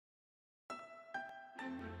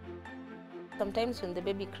Sometimes when the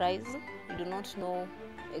baby cries, you do not know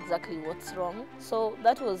exactly what's wrong. So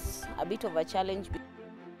that was a bit of a challenge.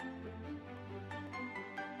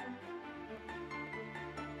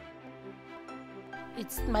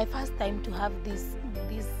 It's my first time to have this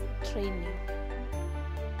training.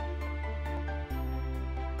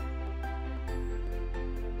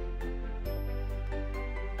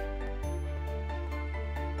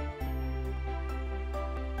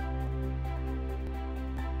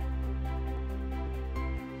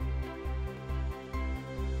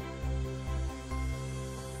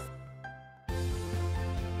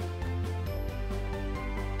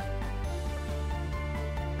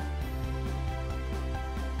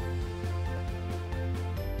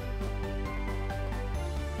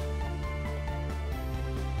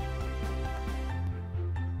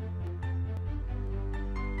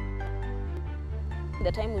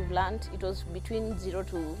 The time we've learned, it was between 0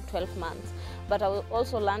 to 12 months. But I will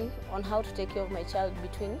also learn on how to take care of my child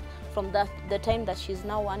from the time that she's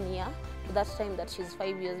now 1 year to that time that she's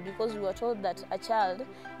 5 years, because we were told that a child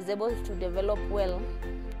is able to develop well.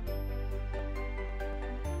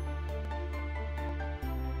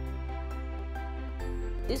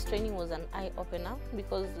 This training was an eye-opener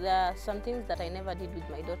because there are some things that I never did with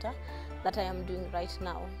my daughter that I am doing right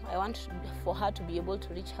now. I want for her to be able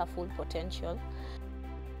to reach her full potential.